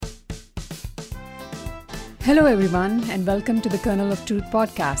Hello, everyone, and welcome to the Kernel of Truth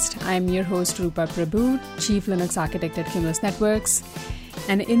podcast. I'm your host, Rupa Prabhu, Chief Linux Architect at Cumulus Networks.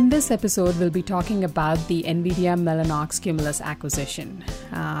 And in this episode, we'll be talking about the NVIDIA Mellanox Cumulus acquisition.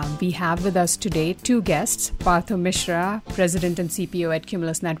 We have with us today two guests, Partho Mishra, President and CPO at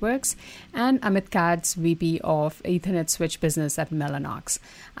Cumulus Networks, and Amit Katz, VP of Ethernet Switch Business at Mellanox.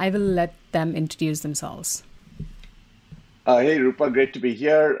 I will let them introduce themselves. Hey, Rupa, great to be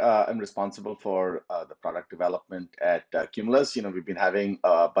here. I'm responsible for the product development at Cumulus. We've been having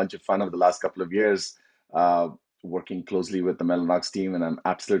a bunch of fun over the last couple of years, working closely with the Mellanox team, and I'm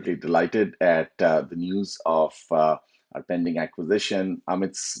absolutely delighted at the news of our pending acquisition.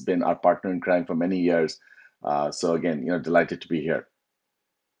 Amit's been our partner in crime for many years. So again, delighted to be here.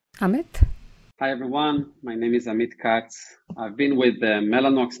 Amit? Hi, everyone. My name is Amit Katz. I've been with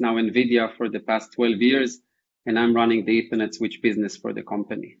Mellanox, now NVIDIA, for the past 12 years. And I'm running the Ethernet switch business for the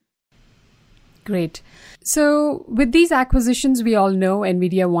company. Great. So with these acquisitions, we all know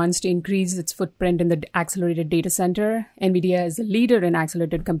NVIDIA wants to increase its footprint in the accelerated data center. NVIDIA is a leader in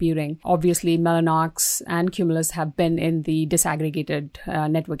accelerated computing. Obviously, Mellanox and Cumulus have been in the disaggregated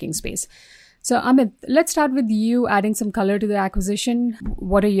networking space. So Amit, let's start with you adding some color to the acquisition.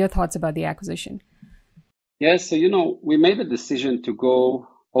 What are your thoughts about the acquisition? Yes, so we made a decision to go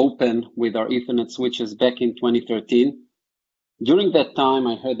open with our Ethernet switches back in 2013. During that time,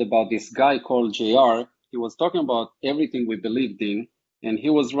 I heard about this guy called JR. He was talking about everything we believed in, and he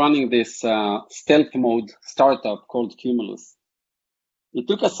was running this stealth mode startup called Cumulus. It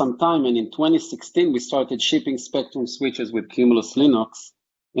took us some time, and in 2016, we started shipping Spectrum switches with Cumulus Linux,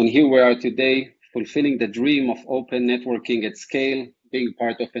 and here we are today, fulfilling the dream of open networking at scale, being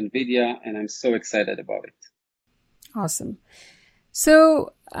part of NVIDIA, and I'm so excited about it. Awesome.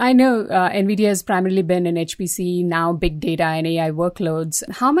 So I know NVIDIA has primarily been in HPC, now big data and AI workloads.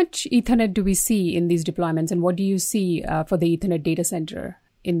 How much Ethernet do we see in these deployments, and what do you see for the Ethernet data center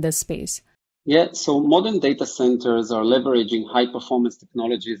in this space? Yeah, so modern data centers are leveraging high-performance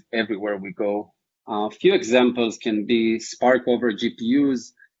technologies everywhere we go. A few examples can be Spark over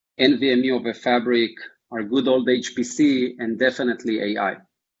GPUs, NVMe over Fabric, our good old HPC, and definitely AI.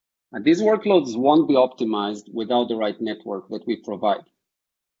 These workloads won't be optimized without the right network that we provide.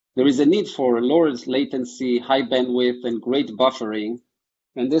 There is a need for lower latency, high bandwidth, and great buffering,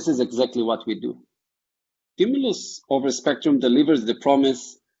 and this is exactly what we do. Cumulus over Spectrum delivers the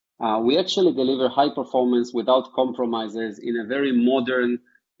promise. We actually deliver high performance without compromises in a very modern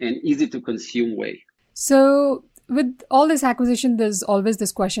and easy to consume way. So with all this acquisition, there's always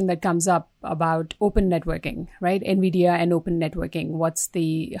this question that comes up about open networking, right? NVIDIA and open networking.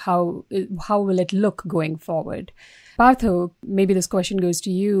 How will it look going forward? Partho, maybe this question goes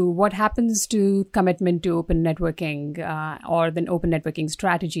to you. What happens to commitment to open networking or the open networking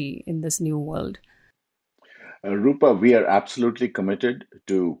strategy in this new world? Rupa, we are absolutely committed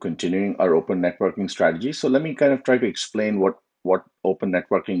to continuing our open networking strategy. So let me kind of try to explain what open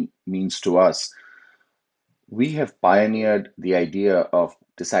networking means to us. We have pioneered the idea of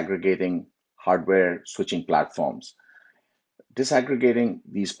disaggregating hardware switching platforms. Disaggregating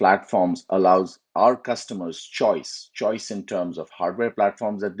these platforms allows our customers choice in terms of hardware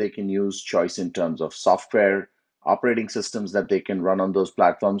platforms that they can use, choice in terms of software, operating systems that they can run on those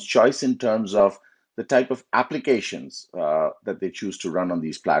platforms, choice in terms of the type of applications that they choose to run on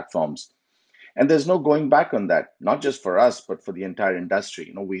these platforms. And there's no going back on that, not just for us, but for the entire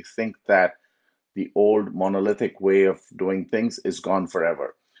industry. We think that the old monolithic way of doing things is gone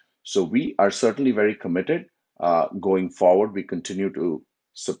forever. So we are certainly very committed. Going forward, we continue to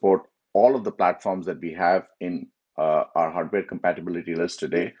support all of the platforms that we have in our hardware compatibility list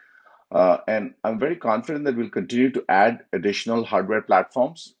today. And I'm very confident that we'll continue to add additional hardware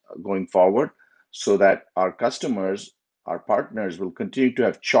platforms going forward so that our customers, our partners will continue to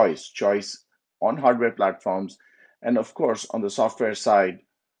have choice on hardware platforms. And of course, on the software side,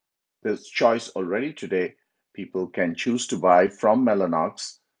 there's choice already today. People can choose to buy from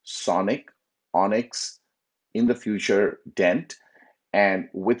Mellanox, Sonic, Onyx, in the future, Dent, and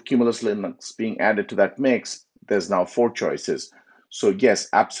with Cumulus Linux being added to that mix, there's now 4 choices. So yes,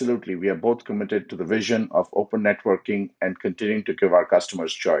 absolutely, we are both committed to the vision of open networking and continuing to give our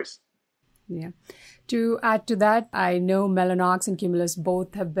customers choice. Yeah. To add to that, I know Mellanox and Cumulus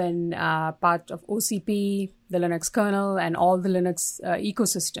both have been part of OCP, the Linux kernel, and all the Linux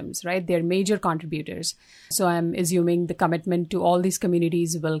ecosystems, right? They're major contributors. So I'm assuming the commitment to all these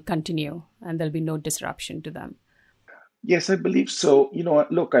communities will continue and there'll be no disruption to them. Yes, I believe so.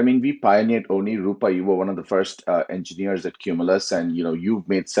 Look, we pioneered ONI. Rupa, you were one of the first engineers at Cumulus, and you've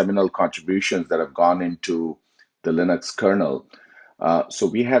made seminal contributions that have gone into the Linux kernel. So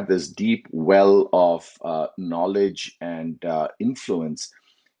we have this deep well of knowledge and influence.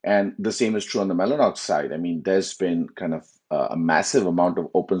 And the same is true on the Mellanox side. I mean, there's been kind of a massive amount of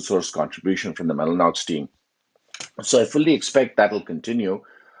open source contribution from the Mellanox team. So I fully expect that'll continue.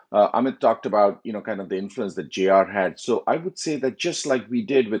 Amit talked about, kind of the influence that JR had. So I would say that just like we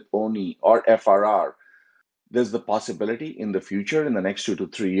did with ONI or FRR, there's the possibility in the future, in the next 2 to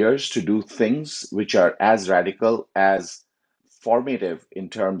 3 years, to do things which are as radical, as formative in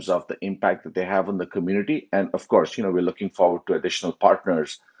terms of the impact that they have on the community. And of course, we're looking forward to additional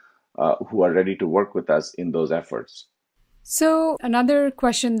partners who are ready to work with us in those efforts. So another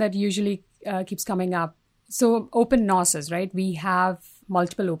question that usually keeps coming up. So open NOSes, right? We have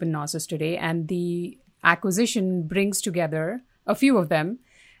multiple open NOSes today, and the acquisition brings together a few of them.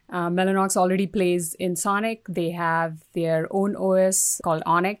 Mellanox already plays in Sonic. They have their own OS called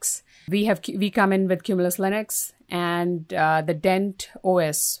Onyx. We come in with Cumulus Linux and the Dent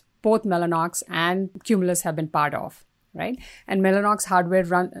OS. Both Mellanox and Cumulus have been part of, right? And Mellanox hardware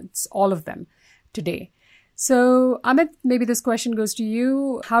runs all of them today. So, Amit, maybe this question goes to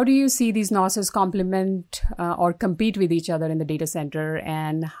you. How do you see these NOSes complement or compete with each other in the data center?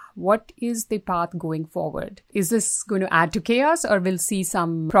 And what is the path going forward? Is this going to add to chaos, or will see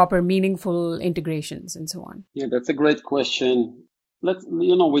some proper, meaningful integrations and so on? Yeah, that's a great question.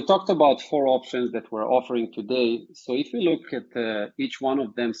 We talked about 4 options that we're offering today. So if you look at each one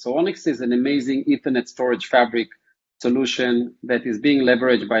of them, so Onyx is an amazing Ethernet storage fabric solution that is being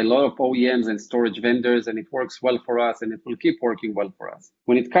leveraged by a lot of OEMs and storage vendors, and it works well for us, and it will keep working well for us.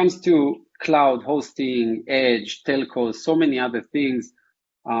 When it comes to cloud hosting, edge, telcos, so many other things,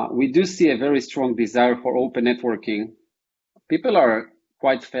 we do see a very strong desire for open networking. People are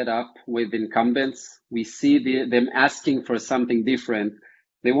quite fed up with incumbents. We see them asking for something different.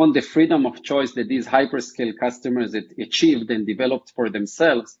 They want the freedom of choice that these hyperscale customers achieved and developed for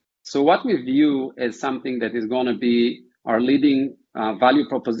themselves. So what we view as something that is going to be our leading value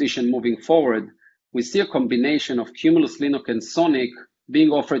proposition moving forward, we see a combination of Cumulus Linux and Sonic being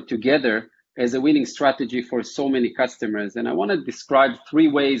offered together as a winning strategy for so many customers. And I want to describe 3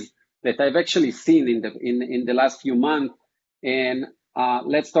 ways that I've actually seen in the last few months. And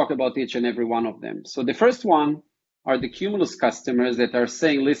let's talk about each and every one of them. So the first one are the Cumulus customers that are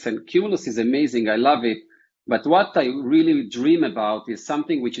saying, listen, Cumulus is amazing, I love it. But what I really dream about is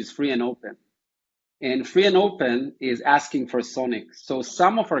something which is free and open. And free and open is asking for Sonic. So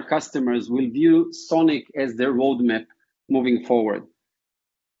some of our customers will view Sonic as their roadmap moving forward.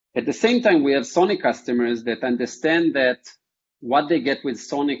 At the same time, we have Sonic customers that understand that what they get with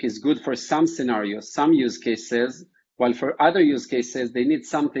Sonic is good for some scenarios, some use cases, while for other use cases, they need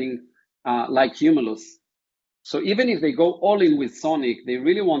something like Cumulus. So even if they go all in with Sonic, they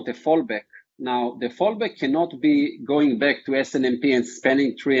really want a fallback. Now, the fallback cannot be going back to SNMP and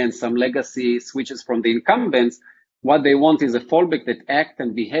spanning tree and some legacy switches from the incumbents. What they want is a fallback that act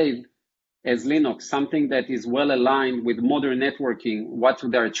and behave as Linux, something that is well aligned with modern networking, what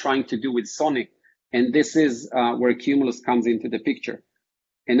they're trying to do with Sonic. And this is where Cumulus comes into the picture.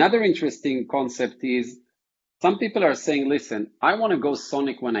 Another interesting concept is some people are saying, listen, I want to go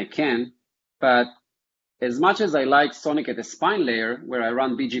Sonic when I can, but as much as I like Sonic at the spine layer, where I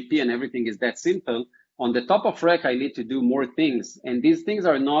run BGP and everything is that simple, on the top of rack, I need to do more things. And these things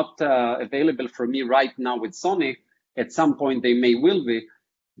are not available for me right now with Sonic. At some point, they will be.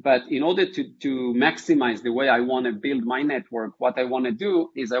 But in order to maximize the way I want to build my network, what I want to do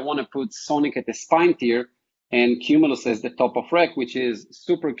is I want to put Sonic at the spine tier and Cumulus as the top of rack, which is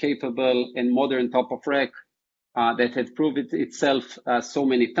super capable and modern top of rack that had proved itself so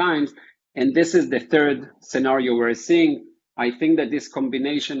many times. And this is the third scenario we're seeing. I think that this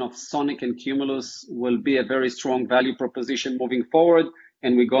combination of Sonic and Cumulus will be a very strong value proposition moving forward,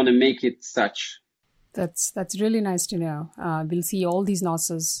 and we're going to make it such. That's really nice to know. We'll see all these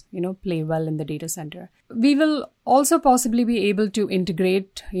NOSes, play well in the data center. We will also possibly be able to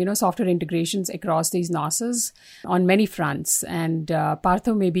integrate, software integrations across these NOSes on many fronts. And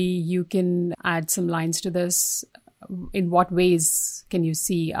Partho, maybe you can add some lines to this. In what ways can you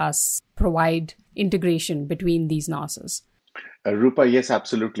see us provide integration between these NOSes? Rupa, yes,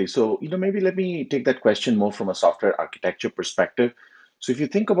 absolutely. So, maybe let me take that question more from a software architecture perspective. So if you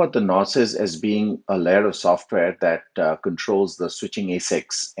think about the NOSes as being a layer of software that controls the switching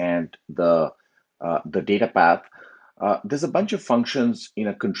ASICs and the data path, there's a bunch of functions in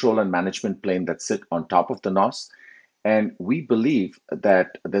a control and management plane that sit on top of the NOS. And we believe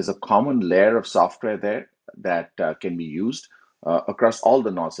that there's a common layer of software there that can be used across all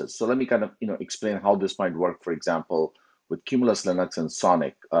the NOSes. So let me kind of explain how this might work, for example, with Cumulus Linux and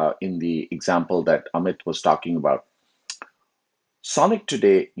Sonic in the example that Amit was talking about. Sonic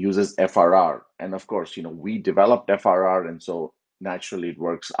today uses FRR, and of course, we developed FRR, and so naturally it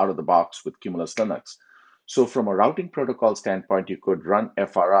works out of the box with Cumulus Linux. So from a routing protocol standpoint, you could run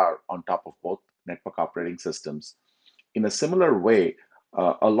FRR on top of both network operating systems. In a similar way,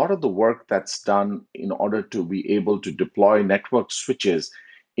 a lot of the work that's done in order to be able to deploy network switches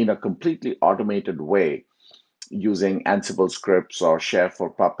in a completely automated way using Ansible scripts or Chef or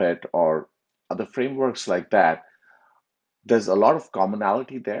Puppet or other frameworks like that, there's a lot of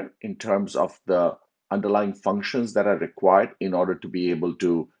commonality there in terms of the underlying functions that are required in order to be able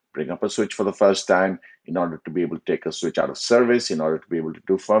to bring up a switch for the first time, in order to be able to take a switch out of service, in order to be able to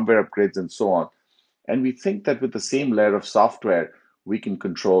do firmware upgrades, and so on. And we think that with the same layer of software, we can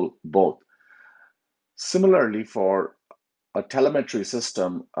control both. Similarly, for a telemetry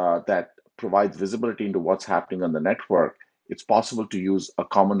system that provides visibility into what's happening on the network, it's possible to use a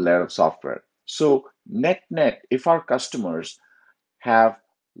common layer of software. So, net, if our customers have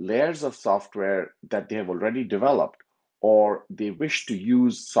layers of software that they have already developed, or they wish to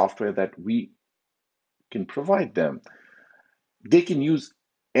use software that we can provide them, they can use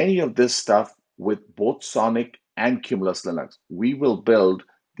any of this stuff with both Sonic and Cumulus Linux. We will build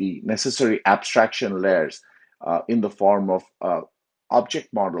the necessary abstraction layers in the form of object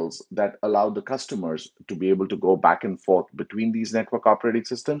models that allow the customers to be able to go back and forth between these network operating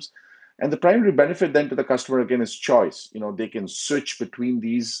systems. And the primary benefit then to the customer again is choice. They can switch between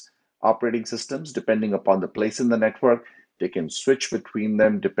these operating systems depending upon the place in the network. They can switch between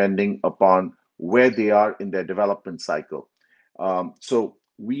them depending upon where they are in their development cycle. So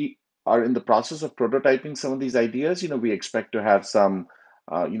we are in the process of prototyping some of these ideas. We expect to have some,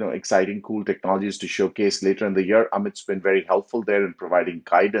 exciting, cool technologies to showcase later in the year. Amit's been very helpful there in providing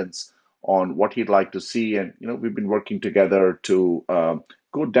guidance on what he'd like to see, and we've been working together to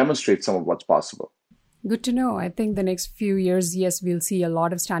go demonstrate some of what's possible. Good to know. I think the next few years, yes, we'll see a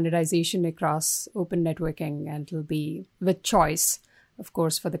lot of standardization across open networking, and it'll be with choice, of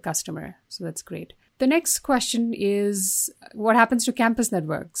course, for the customer. So that's great. The next question is, what happens to campus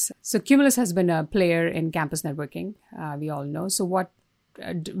networks? So Cumulus has been a player in campus networking, we all know. So what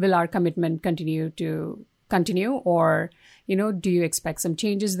will our commitment continue, or, do you expect some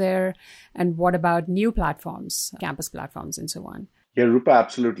changes there? And what about new platforms, campus platforms, and so on? Yeah, Rupa,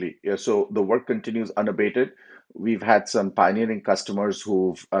 absolutely. Yeah, so the work continues unabated. We've had some pioneering customers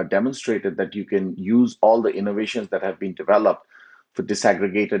who've demonstrated that you can use all the innovations that have been developed for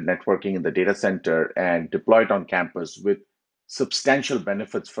disaggregated networking in the data center and deploy it on campus with substantial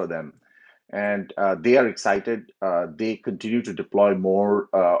benefits for them. And they are excited. They continue to deploy more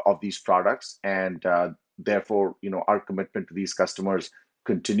of these products, and therefore, our commitment to these customers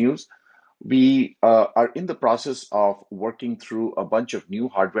continues. We are in the process of working through a bunch of new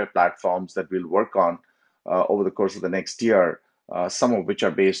hardware platforms that we'll work on over the course of the next year, some of which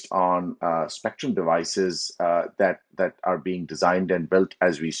are based on Spectrum devices that are being designed and built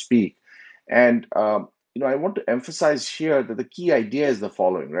as we speak. And I want to emphasize here that the key idea is the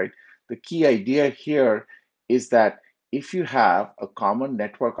following, right? The key idea here is that if you have a common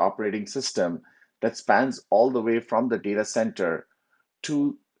network operating system that spans all the way from the data center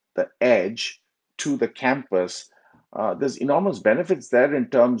to the edge to the campus, there's enormous benefits there in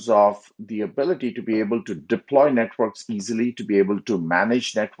terms of the ability to be able to deploy networks easily, to be able to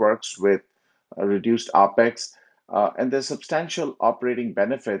manage networks with reduced OpEx, and there's substantial operating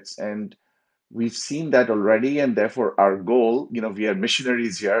benefits. And we've seen that already, and therefore our goal, we are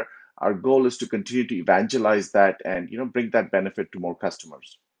missionaries here. Our goal is to continue to evangelize that and bring that benefit to more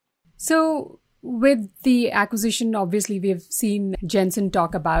customers. So with the acquisition, obviously, we've seen Jensen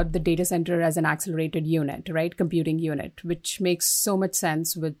talk about the data center as an accelerated unit, right? Computing unit, which makes so much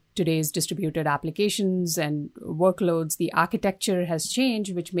sense with today's distributed applications and workloads. The architecture has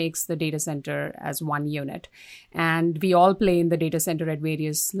changed, which makes the data center as one unit. And we all play in the data center at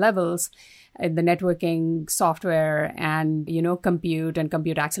various levels, in the networking, software, and, compute and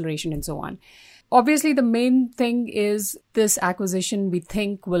compute acceleration and so on. Obviously, the main thing is this acquisition, we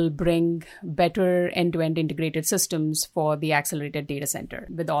think, will bring better end-to-end integrated systems for the accelerated data center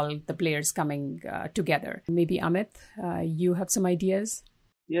with all the players coming together. Maybe Amit, you have some ideas?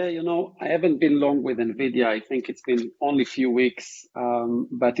 Yeah, I haven't been long with NVIDIA. I think it's been only a few weeks.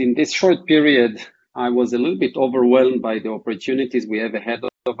 But in this short period, I was a little bit overwhelmed by the opportunities we have ahead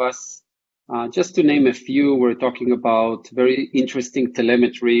of us. Just to name a few, we're talking about very interesting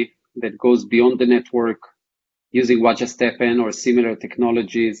telemetry that goes beyond the network using what just happened or similar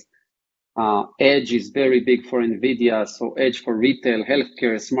technologies. Edge is very big for NVIDIA, so edge for retail,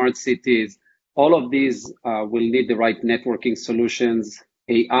 healthcare, smart cities. All of these will need the right networking solutions.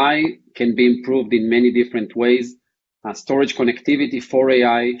 AI can be improved in many different ways. Storage connectivity for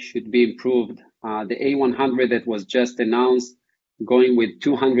AI should be improved. The A100 that was just announced, going with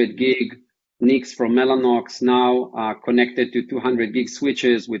 200 gig NICs from Mellanox, now connected to 200 gig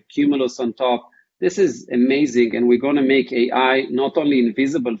switches with Cumulus on top. This is amazing, and we're going to make AI not only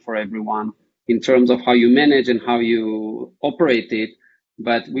invisible for everyone in terms of how you manage and how you operate it,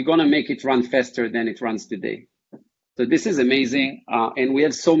 but we're going to make it run faster than it runs today. So this is amazing, and we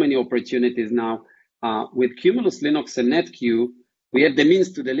have so many opportunities now. With Cumulus, Linux, and NetQ, we have the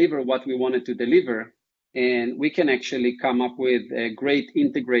means to deliver what we wanted to deliver, and we can actually come up with a great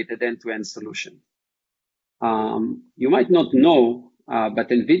integrated end-to-end solution. You might not know, but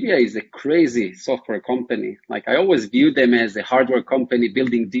NVIDIA is a crazy software company. Like, I always view them as a hardware company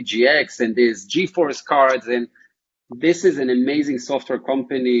building DGX and these GeForce cards, and this is an amazing software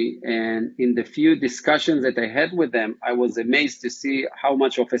company. And in the few discussions that I had with them, I was amazed to see how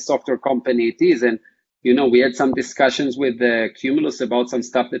much of a software company it is. And, you know, we had some discussions with Cumulus about some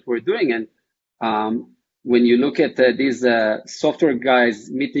stuff that we're doing. And when you look at these software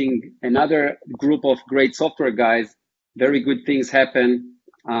guys meeting another group of great software guys, very good things happen.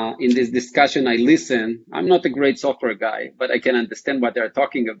 In this discussion, I listen. I'm not a great software guy, but I can understand what they're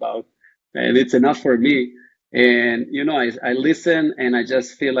talking about. And it's enough for me. And, you know, I listen and I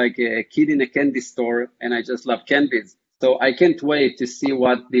just feel like a kid in a candy store, and I just love candies. So I can't wait to see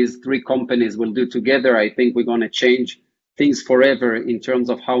what these three companies will do together. I think we're going to change things forever in terms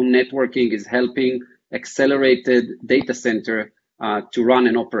of how networking is helping accelerated data center to run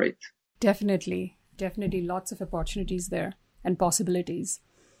and operate. Definitely lots of opportunities there and possibilities.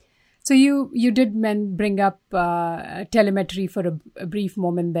 So you did bring up telemetry for a brief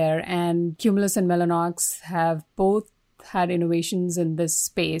moment there, and Cumulus and Mellanox have both had innovations in this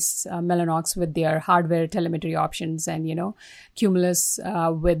space. Mellanox with their hardware telemetry options, and Cumulus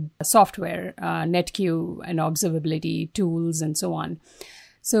with software, NetQ and observability tools and so on.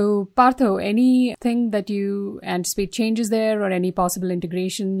 So Partho, anything that you anticipate changes there, or any possible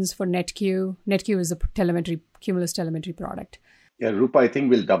integrations for NetQ? NetQ is a Cumulus telemetry product. Yeah, Rupa, I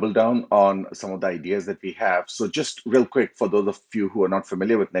think we'll double down on some of the ideas that we have. So just real quick, for those of you who are not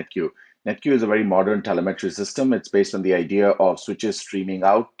familiar with NetQ, NetQ is a very modern telemetry system. It's based on the idea of switches streaming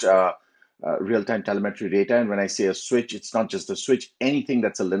out real-time telemetry data. And when I say a switch, it's not just a switch. Anything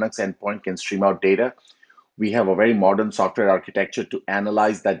that's a Linux endpoint can stream out data. We have a very modern software architecture to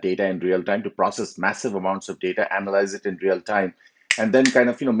analyze that data in real time, to process massive amounts of data, analyze it in real time, and then kind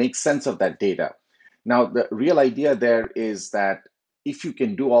of make sense of that data. Now, the real idea there is that if you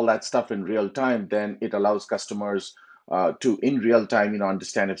can do all that stuff in real time, then it allows customers to, in real time,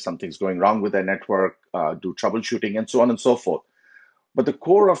 understand if something's going wrong with their network, do troubleshooting, and so on and so forth. But the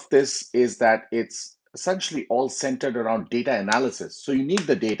core of this is that it's essentially all centered around data analysis. So you need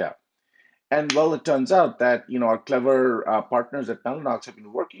the data. And well, it turns out that our clever partners at Mellanox have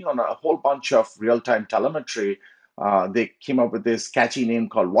been working on a whole bunch of real-time telemetry. They came up with this catchy name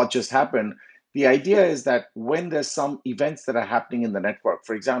called What Just Happened. The idea is that when there's some events that are happening in the network,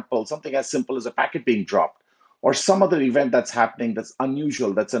 for example, something as simple as a packet being dropped, or some other event that's happening that's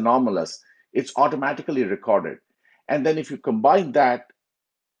unusual, that's anomalous, it's automatically recorded. And then if you combine that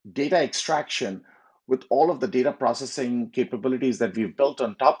data extraction with all of the data processing capabilities that we've built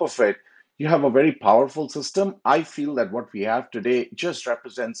on top of it, you have a very powerful system. I feel that what we have today just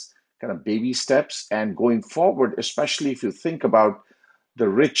represents kind of baby steps. And going forward, especially if you think about the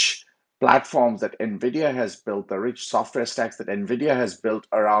rich platforms that NVIDIA has built, the rich software stacks that NVIDIA has built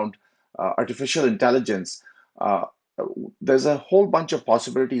around artificial intelligence, there's a whole bunch of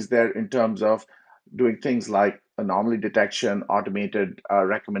possibilities there in terms of doing things like anomaly detection, automated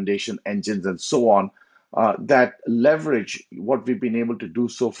recommendation engines, and so on, that leverage what we've been able to do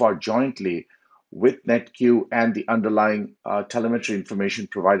so far jointly with NetQ and the underlying telemetry information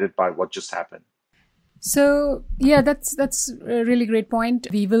provided by What Just Happened. So yeah, that's a really great point.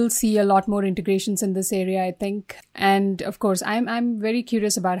 We will see a lot more integrations in this area, I think. And of course, I'm very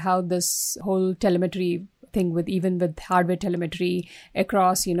curious about how this whole telemetry thing even with hardware telemetry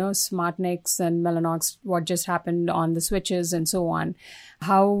across, SmartNICs and Mellanox, What Just Happened on the switches and so on,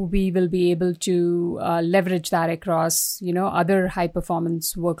 how we will be able to leverage that across, other high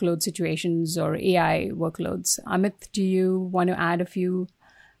performance workload situations or AI workloads. Amit, do you want to add a few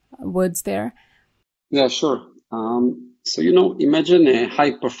words there? Yeah, sure. So, imagine a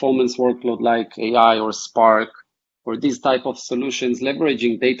high performance workload like AI or Spark or these type of solutions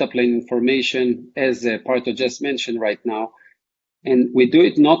leveraging data plane information, as Partho just mentioned right now. And we do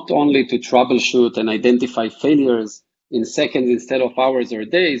it not only to troubleshoot and identify failures in seconds instead of hours or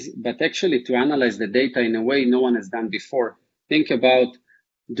days, but actually to analyze the data in a way no one has done before. Think about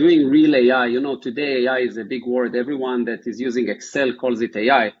doing real AI. Today AI is a big word. Everyone that is using Excel calls it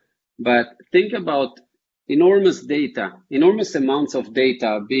AI. But think about enormous data, enormous amounts of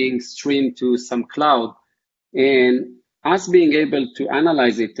data being streamed to some cloud, and us being able to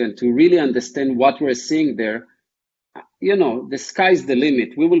analyze it and to really understand what we're seeing there. The sky's the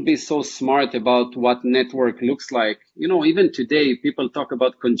limit. We will be so smart about what network looks like. Even today, people talk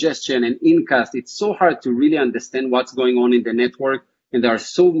about congestion and incast. It's so hard to really understand what's going on in the network. And there are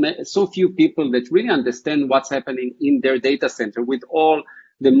so few people that really understand what's happening in their data center with all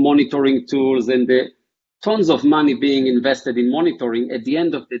the monitoring tools and the tons of money being invested in monitoring. At the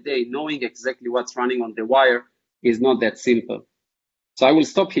end of the day, knowing exactly what's running on the wire is not that simple. So I will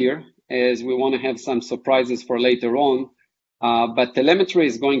stop here, as we want to have some surprises for later on. But telemetry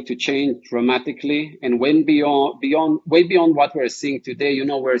is going to change dramatically, and way beyond what we're seeing today.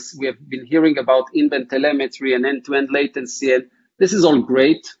 We have been hearing about in-band telemetry and end-to-end latency, and this is all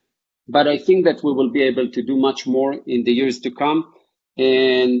great. But I think that we will be able to do much more in the years to come.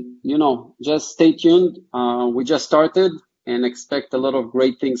 And just stay tuned. We just started, and expect a lot of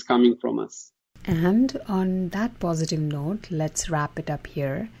great things coming from us. And on that positive note, let's wrap it up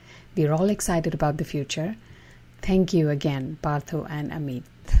here. We're all excited about the future. Thank you again, Partho and Amit.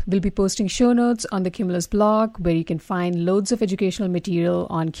 We'll be posting show notes on the Cumulus blog, where you can find loads of educational material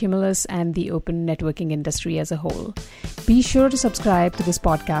on Cumulus and the open networking industry as a whole. Be sure to subscribe to this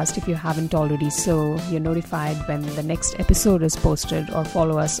podcast if you haven't already, so you're notified when the next episode is posted, or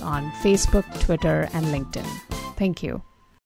follow us on Facebook, Twitter, and LinkedIn. Thank you.